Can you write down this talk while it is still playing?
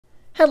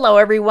Hello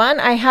everyone,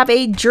 I have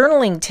a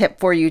journaling tip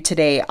for you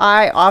today.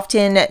 I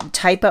often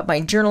type up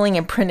my journaling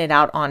and print it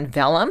out on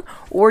vellum,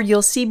 or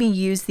you'll see me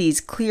use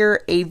these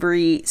clear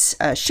Avery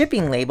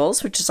shipping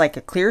labels, which is like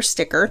a clear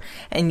sticker.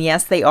 And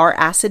yes, they are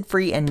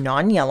acid-free and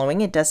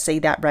non-yellowing. It does say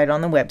that right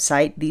on the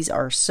website. These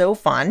are so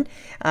fun.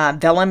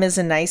 Vellum is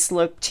a nice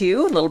look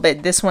too, a little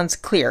bit. This one's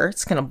clear.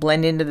 It's going to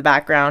blend into the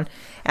background.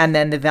 And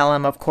then the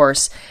vellum, of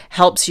course,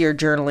 helps your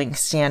journaling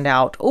stand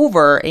out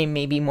over a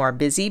maybe more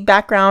busy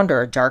background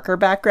or a darker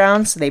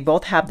background. So they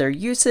both have their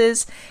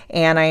uses,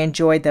 and I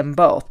enjoyed them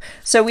both.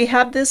 So we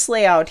have this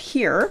layout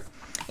here,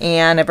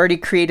 and I've already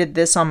created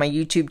this on my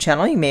YouTube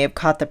channel. You may have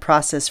caught the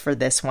process for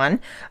this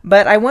one,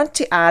 but I want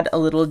to add a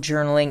little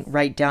journaling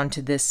right down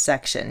to this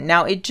section.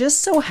 Now, it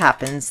just so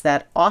happens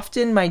that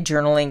often my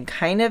journaling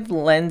kind of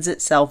lends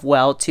itself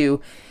well to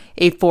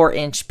a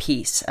 4-inch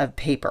piece of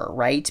paper,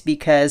 right?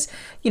 Because,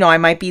 you know, I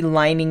might be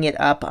lining it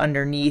up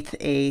underneath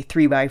a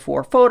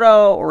 3x4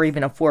 photo or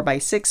even a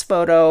 4x6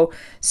 photo.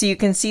 So you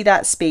can see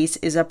that space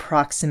is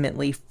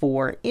approximately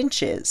 4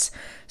 inches.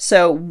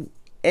 So,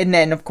 and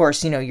then of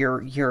course, you know,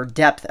 your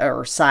depth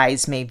or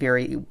size may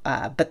vary,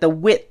 but the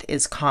width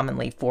is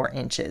commonly 4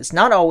 inches.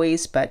 Not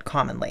always, but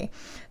commonly.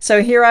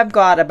 So here I've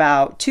got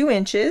about 2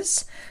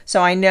 inches.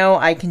 So I know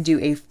I can do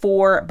a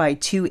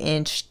 4x2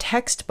 inch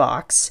text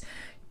box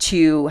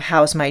to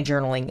house my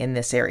journaling in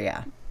this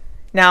area.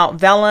 Now,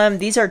 vellum,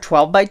 these are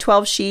 12 by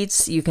 12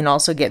 sheets. You can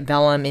also get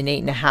vellum in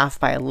 8.5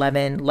 by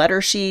 11 letter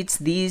sheets.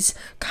 These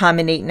come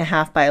in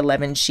 8.5 by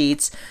 11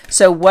 sheets.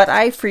 So what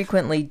I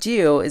frequently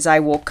do is I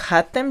will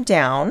cut them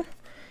down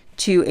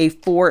to a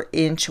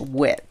 4-inch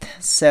width.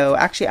 So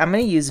actually I'm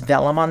going to use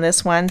vellum on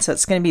this one. So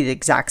it's going to be the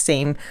exact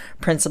same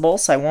principle.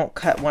 So I won't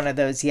cut one of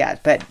those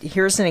yet, but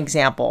here's an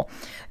example.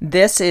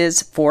 This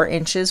is 4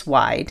 inches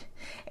wide,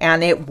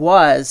 and it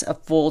was a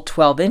full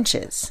 12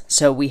 inches.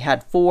 So we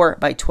had 4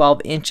 by 12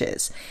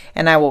 inches.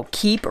 And I will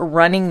keep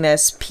running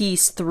this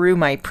piece through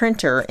my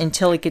printer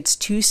until it gets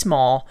too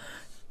small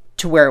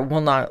to where it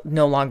will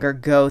no longer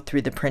go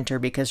through the printer,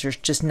 because there's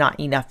just not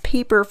enough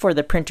paper for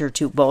the printer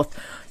to both,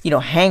 you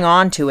know, hang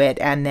on to it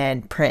and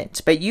then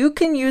print. But you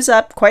can use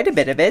up quite a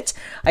bit of it.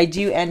 I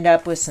do end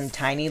up with some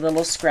tiny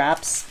little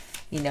scraps,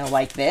 you know,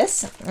 like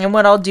this. And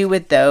what I'll do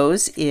with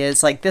those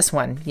is, like this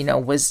one, you know,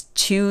 was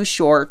too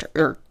short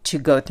or to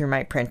go through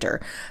my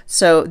printer.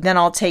 So then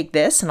I'll take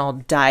this and I'll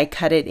die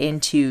cut it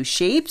into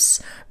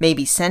shapes,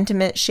 maybe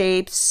sentiment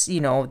shapes,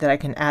 you know, that I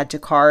can add to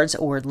cards,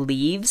 or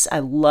leaves. I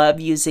love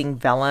using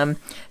vellum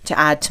to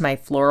add to my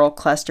floral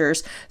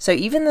clusters. So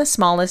even the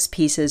smallest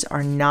pieces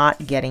are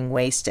not getting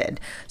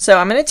wasted. So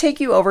I'm going to take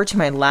you over to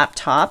my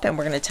laptop and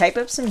we're going to type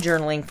up some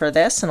journaling for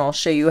this, and I'll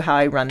show you how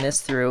I run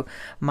this through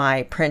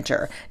my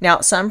printer.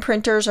 Now, some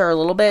printers are a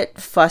little bit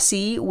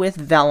fussy with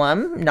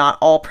vellum. Not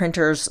all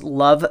printers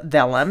love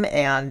vellum,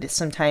 and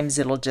sometimes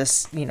it'll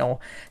just, you know,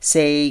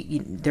 say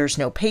there's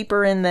no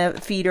paper in the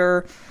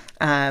feeder.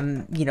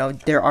 You know,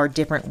 there are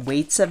different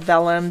weights of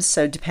vellum.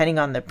 So depending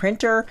on the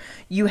printer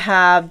you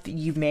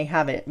may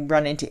have it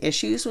run into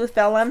issues with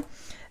vellum.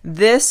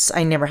 This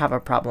I never have a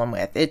problem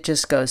with. It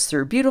just goes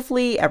through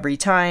beautifully every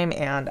time,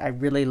 and I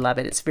really love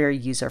it. It's very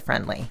user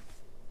friendly.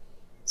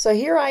 So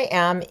here I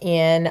am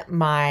in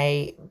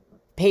my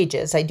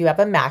pages. I do have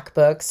a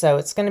MacBook, so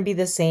it's going to be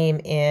the same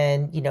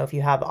in, you know, if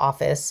you have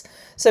Office.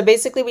 So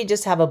basically we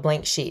just have a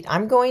blank sheet.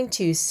 I'm going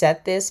to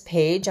set this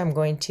page. I'm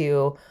going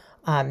to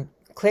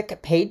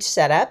click page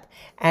setup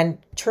and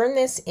turn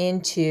this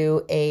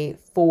into a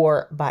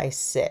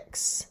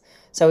 4x6.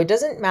 So it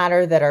doesn't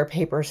matter that our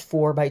paper is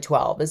 4 by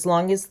 12. As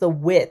long as the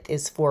width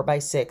is 4 by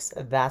 6,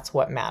 that's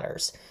what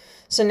matters.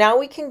 So now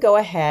we can go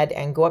ahead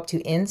and go up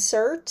to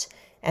insert,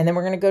 and then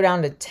we're going to go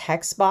down to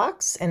text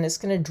box, and it's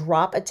going to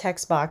drop a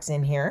text box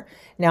in here.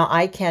 Now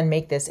I can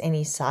make this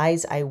any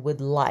size I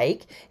would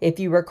like. If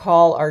you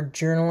recall, our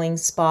journaling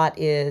spot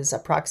is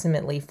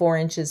approximately 4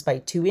 inches by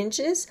 2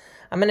 inches.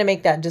 I'm going to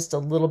make that just a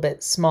little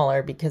bit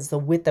smaller because the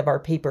width of our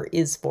paper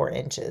is 4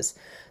 inches.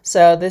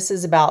 So this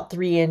is about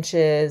 3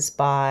 inches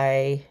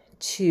by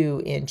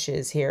 2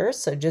 inches here.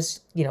 So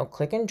just, you know,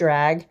 click and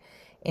drag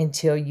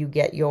until you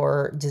get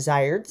your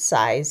desired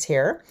size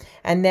here,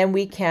 and then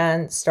we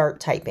can start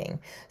typing.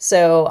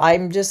 So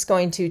I'm just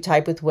going to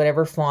type with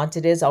whatever font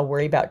it is. I'll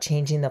worry about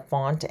changing the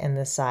font and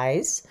the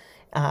size,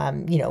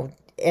 you know,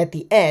 at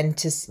the end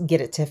to get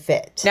it to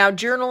fit. Now,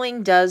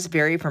 journaling does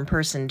vary from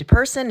person to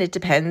person. It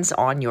depends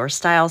on your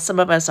style. Some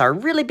of us are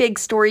really big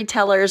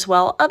storytellers,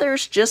 while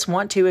others just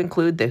want to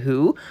include the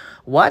who,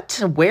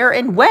 what, where,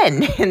 and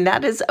when, and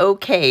that is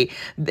okay.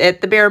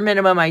 At the bare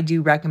minimum, I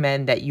do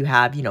recommend that you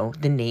have, you know,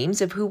 the names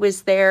of who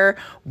was there,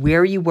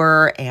 where you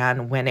were,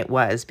 and when it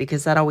was,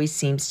 because that always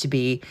seems to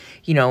be,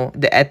 you know,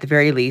 at the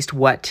very least,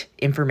 what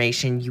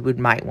information you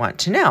might want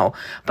to know.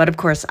 But of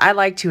course, I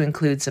like to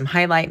include some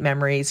highlight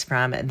memories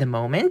from the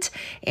moment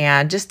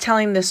and just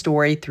telling the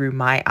story through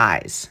my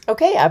eyes.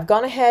 Okay, I've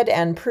gone ahead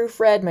and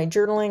proofread my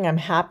journaling. I'm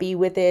happy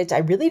with it. I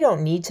really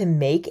don't need to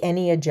make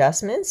any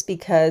adjustments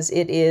because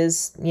it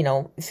is, you know,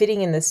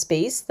 fitting in the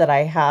space that I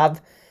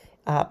have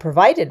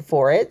provided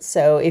for it.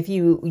 So if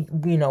you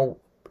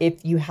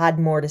if you had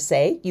more to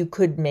say, you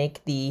could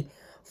make the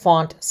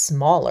font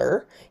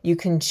smaller. You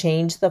can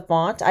change the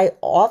font. I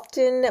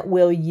often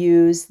will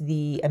use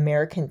the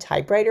American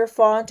typewriter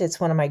font. It's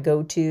one of my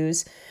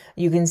go-tos.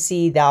 You can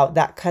see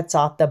that cuts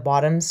off the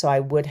bottom, so I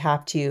would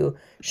have to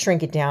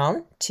shrink it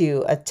down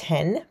to a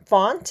 10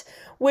 font,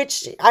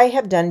 which I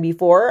have done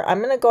before. I'm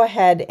going to go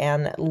ahead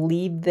and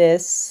leave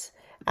this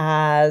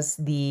as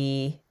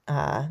the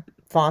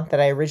font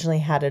that I originally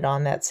had it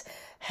on. That's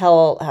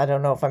I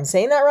don't know if I'm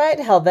saying that right,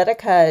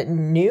 Helvetica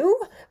New,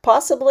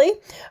 possibly.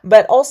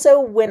 But also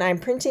when I'm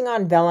printing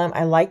on vellum,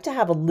 I like to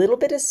have a little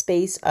bit of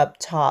space up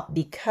top,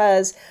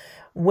 because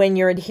when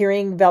you're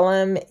adhering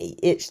vellum,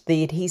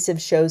 the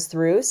adhesive shows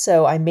through.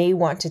 So I may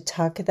want to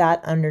tuck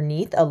that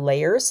underneath a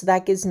layer, so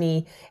that gives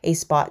me a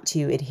spot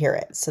to adhere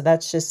it. So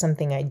that's just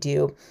something I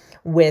do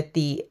with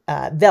the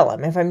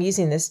vellum. If I'm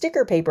using the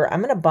sticker paper,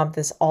 I'm going to bump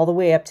this all the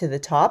way up to the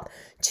top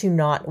to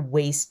not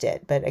waste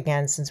it. But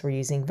again, since we're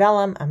using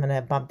vellum, I'm going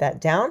to bump that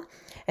down.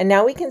 And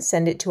now we can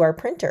send it to our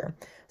printer.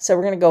 So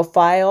we're going to go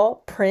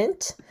File,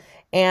 Print.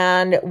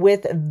 And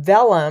with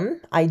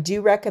vellum, I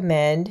do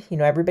recommend,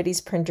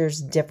 everybody's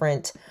printer's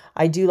different.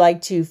 I do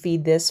like to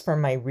feed this from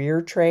my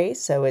rear tray,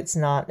 so it's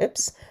not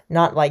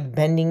like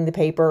bending the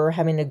paper or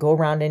having to go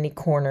around any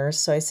corners.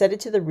 So I set it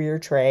to the rear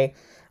tray.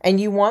 And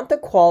you want the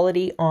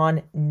quality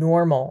on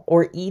normal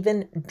or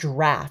even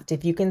draft.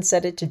 If you can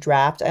set it to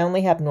draft, I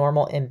only have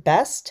normal and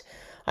best.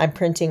 I'm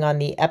printing on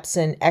the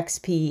Epson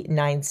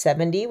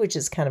XP970, which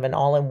is kind of an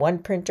all-in-one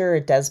printer.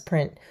 It does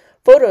print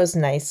photos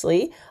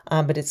nicely,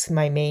 but it's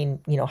my main,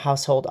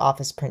 household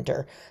office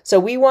printer. So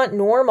we want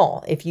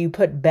normal. If you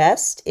put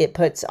best, it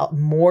puts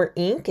more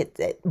ink,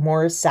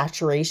 more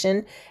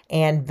saturation,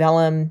 and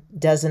vellum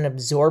doesn't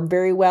absorb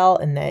very well,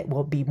 and that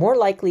will be more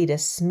likely to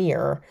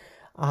smear.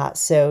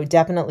 So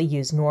definitely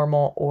use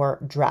normal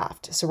or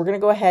draft. So we're going to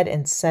go ahead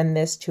and send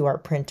this to our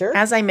printer.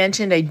 As I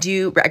mentioned, I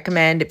do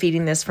recommend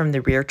feeding this from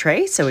the rear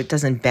tray so it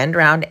doesn't bend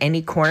around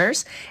any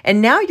corners.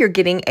 And now you're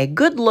getting a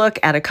good look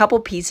at a couple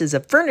pieces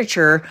of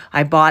furniture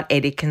I bought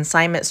at a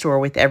consignment store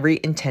with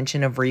every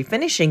intention of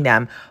refinishing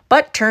them.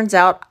 But turns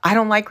out I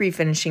don't like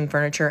refinishing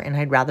furniture and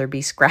I'd rather be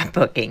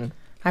scrapbooking.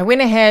 I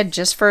went ahead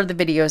just for the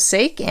video's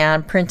sake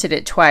and printed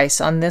it twice.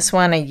 On this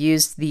one, I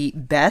used the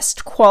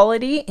best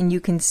quality, and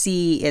you can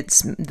see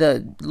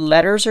the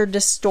letters are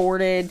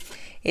distorted.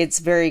 It's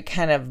very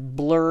kind of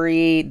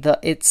blurry. Do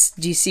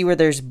you see where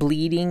there's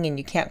bleeding, and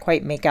you can't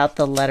quite make out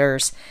the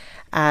letters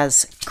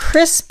as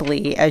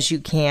crisply as you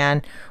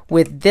can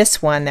with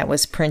this one that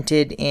was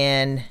printed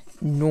in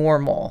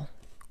normal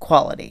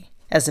quality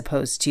as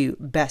opposed to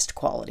best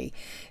quality.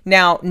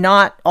 Now,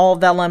 not all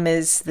vellum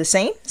is the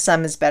same.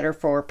 Some is better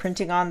for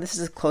printing on. This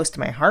is close to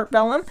my heart,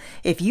 vellum.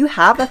 If you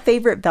have a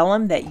favorite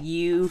vellum that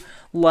you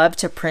love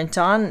to print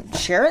on,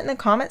 share it in the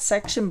comment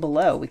section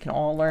below. We can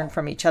all learn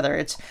from each other.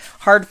 It's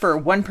hard for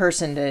one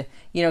person to,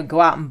 go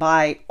out and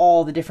buy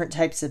all the different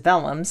types of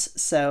vellums.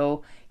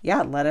 So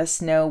yeah, let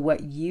us know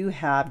what you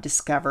have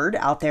discovered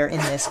out there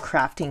in this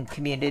crafting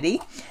community.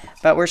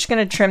 But we're just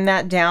going to trim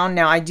that down.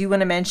 Now, I do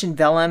want to mention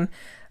vellum,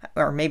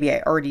 or maybe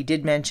I already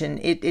did mention,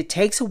 it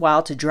takes a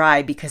while to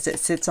dry because it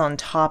sits on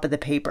top of the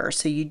paper.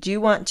 So you do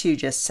want to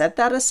just set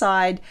that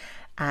aside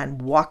and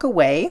walk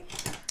away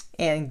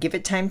and give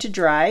it time to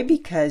dry,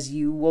 because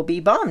you will be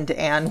bummed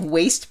and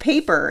waste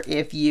paper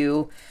if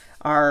you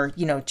are,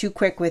 too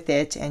quick with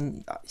it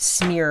and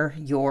smear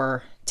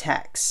your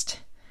text.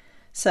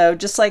 So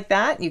just like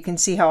that, you can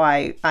see how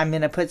I'm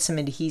going to put some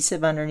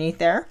adhesive underneath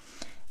there.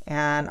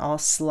 And I'll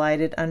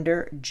slide it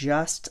under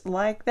just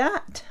like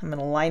that. I'm going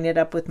to line it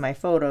up with my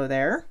photo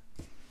there.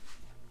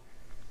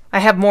 I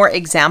have more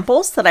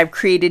examples that I've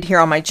created here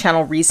on my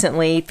channel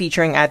recently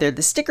featuring either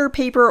the sticker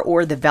paper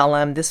or the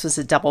vellum. This was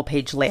a double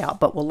page layout,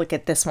 but we'll look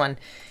at this one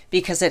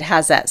because it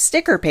has that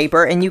sticker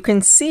paper, and you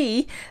can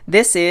see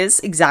this is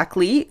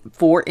exactly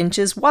 4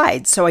 inches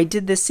wide. So I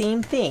did the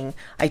same thing.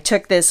 I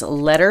took this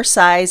letter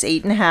size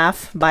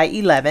 8.5 by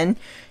 11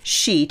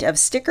 sheet of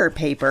sticker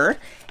paper,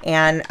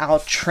 and I'll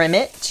trim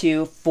it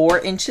to 4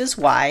 inches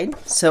wide.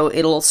 So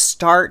it'll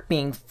start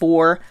being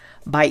 4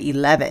 by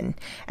 11.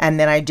 And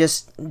then I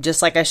just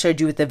like I showed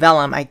you with the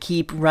vellum, I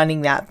keep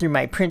running that through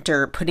my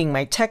printer, putting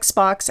my text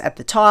box at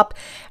the top,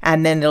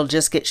 and then it'll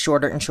just get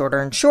shorter and shorter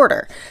and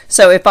shorter.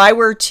 So if I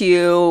were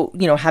to,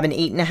 have an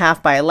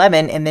 8.5 by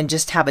 11 and then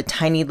just have a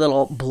tiny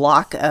little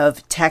block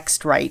of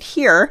text right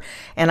here,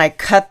 and I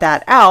cut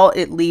that out,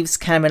 it leaves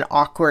kind of an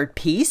awkward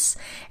piece.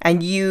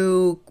 And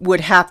you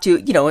would have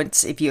to,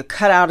 if you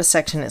cut out a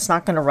section, it's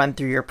not going to run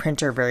through your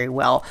printer very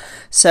well.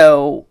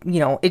 So,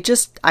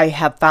 I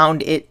have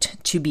found it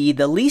to be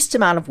the least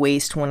amount of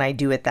waste when I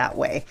do it that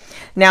way.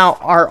 Now,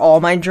 are all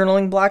my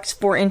journaling blocks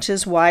 4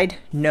 inches wide?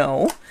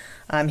 No.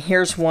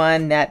 Here's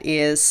one that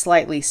is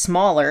slightly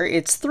smaller.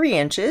 It's 3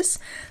 inches.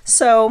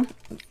 So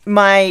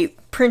my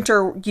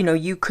printer, you know,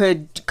 you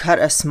could cut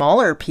a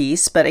smaller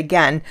piece, but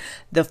again,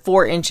 the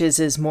 4 inches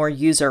is more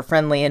user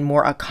friendly and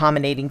more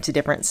accommodating to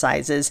different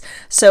sizes.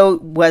 So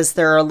was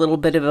there a little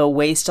bit of a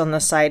waste on the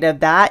side of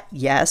that?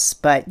 Yes,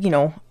 but you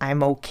know,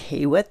 I'm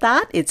okay with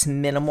that. It's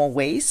minimal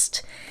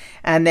waste.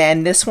 And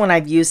then this one,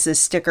 I've used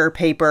this sticker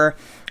paper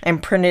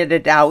and printed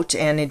it out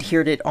and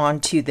adhered it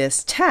onto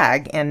this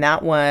tag. And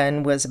that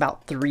one was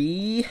about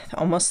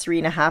almost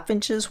 3.5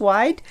 inches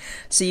wide.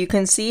 So you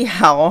can see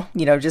how,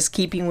 you know, just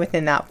keeping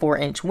within that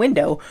 4-inch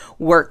window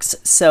works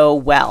so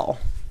well.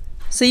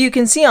 So you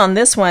can see on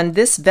this one,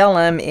 this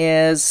vellum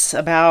is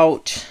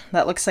about,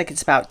 that looks like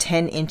it's about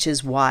 10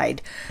 inches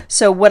wide.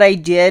 So what I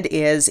did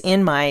is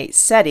in my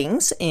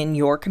settings in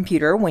your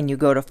computer, when you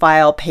go to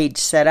File, Page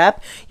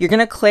Setup, you're going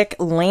to click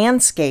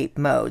Landscape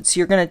Mode. So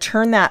you're going to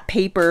turn that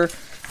paper,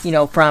 you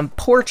know, from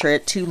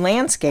portrait to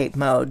landscape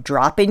mode,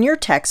 drop in your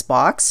text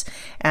box.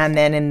 And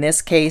then in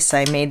this case,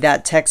 I made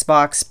that text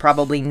box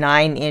probably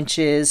 9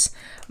 inches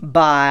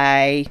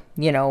by,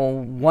 you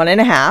know,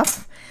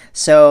 1.5.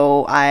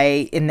 So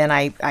I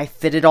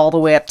fit it all the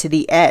way up to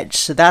the edge.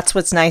 So that's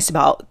what's nice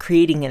about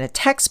creating in a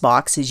text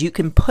box, is you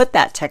can put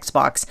that text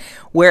box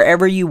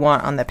wherever you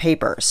want on the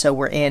paper. So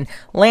we're in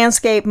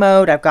landscape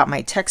mode. I've got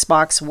my text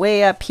box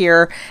way up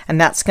here, and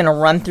that's going to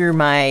run through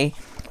my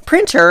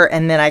printer,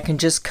 and then I can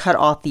just cut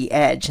off the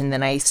edge, and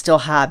then I still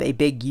have a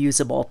big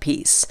usable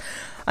piece.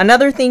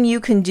 Another thing you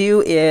can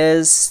do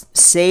is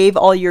save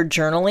all your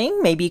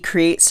journaling, maybe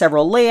create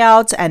several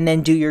layouts and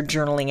then do your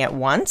journaling at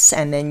once.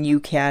 And then you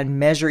can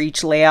measure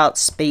each layout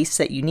space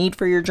that you need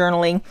for your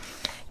journaling,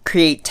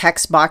 create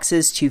text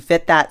boxes to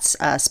fit that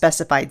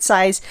specified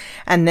size,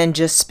 and then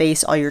just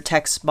space all your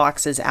text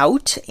boxes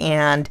out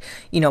and,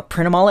 you know,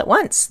 print them all at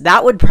once.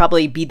 That would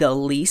probably be the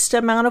least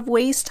amount of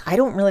waste. I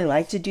don't really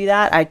like to do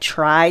that. I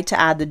try to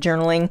add the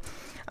journaling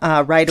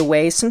right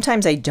away.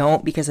 Sometimes I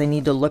don't because I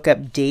need to look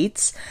up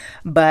dates,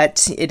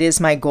 but it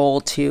is my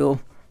goal to,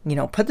 you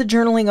know, put the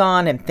journaling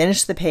on and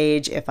finish the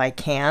page if I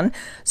can.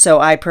 So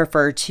I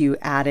prefer to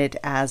add it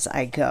as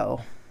I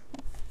go.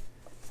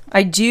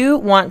 I do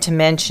want to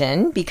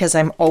mention, because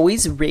I'm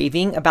always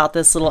raving about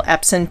this little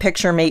Epson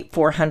PictureMate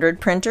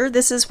 400 printer.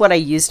 This is what I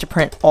use to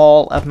print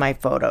all of my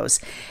photos,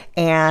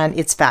 and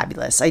it's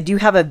fabulous. I do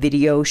have a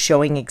video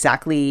showing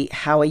exactly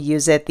how I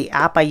use it, the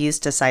app I use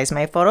to size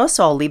my photos,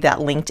 so I'll leave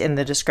that linked in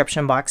the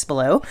description box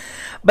below.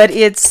 But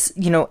it's,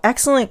 you know,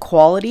 excellent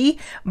quality,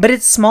 but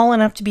it's small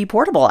enough to be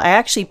portable. I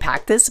actually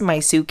packed this in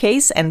my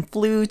suitcase and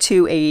flew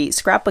to a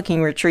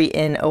scrapbooking retreat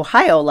in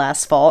Ohio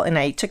last fall, and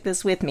I took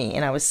this with me,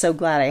 and I was so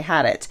glad I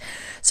had it.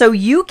 So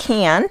you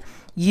can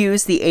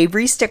use the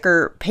Avery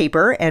sticker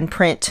paper and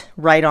print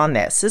right on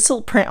this. This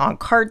will print on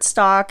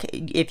cardstock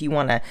if you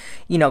want to,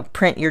 you know,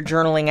 print your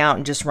journaling out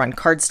and just run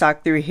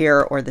cardstock through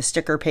here, or the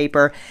sticker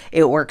paper.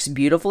 It works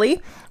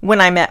beautifully. When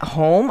I'm at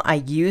home, I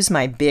use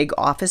my big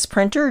office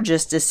printer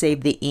just to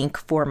save the ink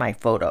for my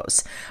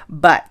photos.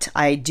 But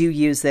I do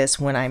use this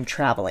when I'm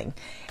traveling.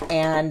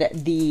 And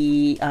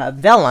the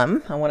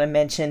vellum, I want to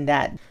mention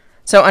that.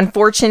 So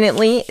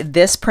unfortunately,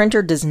 this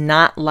printer does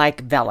not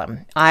like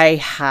vellum. I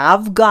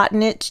have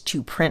gotten it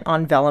to print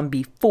on vellum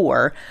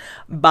before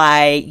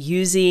by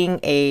using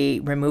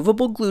a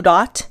removable glue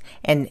dot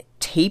and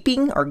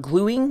taping or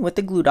gluing with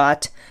the glue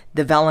dot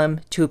the vellum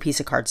to a piece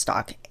of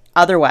cardstock.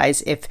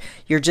 Otherwise, if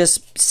you're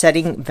just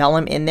setting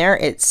vellum in there,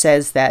 it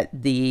says that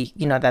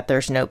that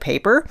there's no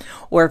paper,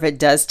 or if it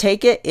does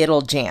take it,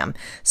 it'll jam.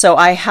 So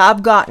I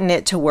have gotten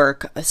it to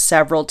work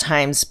several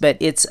times, but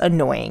it's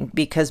annoying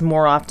because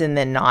more often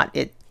than not,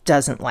 it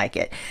doesn't like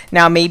it.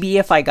 Now, maybe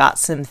if I got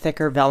some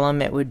thicker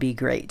vellum, it would be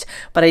great,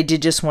 but I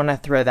did just want to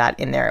throw that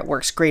in there. It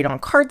works great on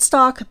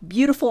cardstock,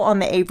 beautiful on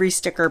the Avery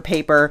sticker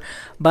paper,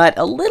 but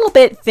a little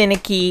bit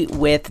finicky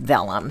with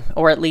vellum,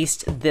 or at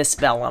least this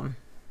vellum.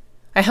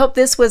 I hope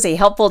this was a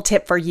helpful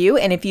tip for you,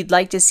 and if you'd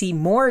like to see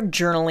more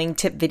journaling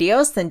tip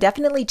videos, then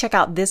definitely check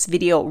out this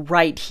video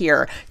right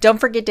here. Don't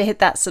forget to hit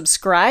that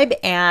subscribe,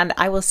 and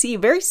I will see you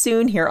very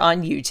soon here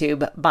on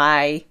YouTube.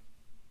 Bye.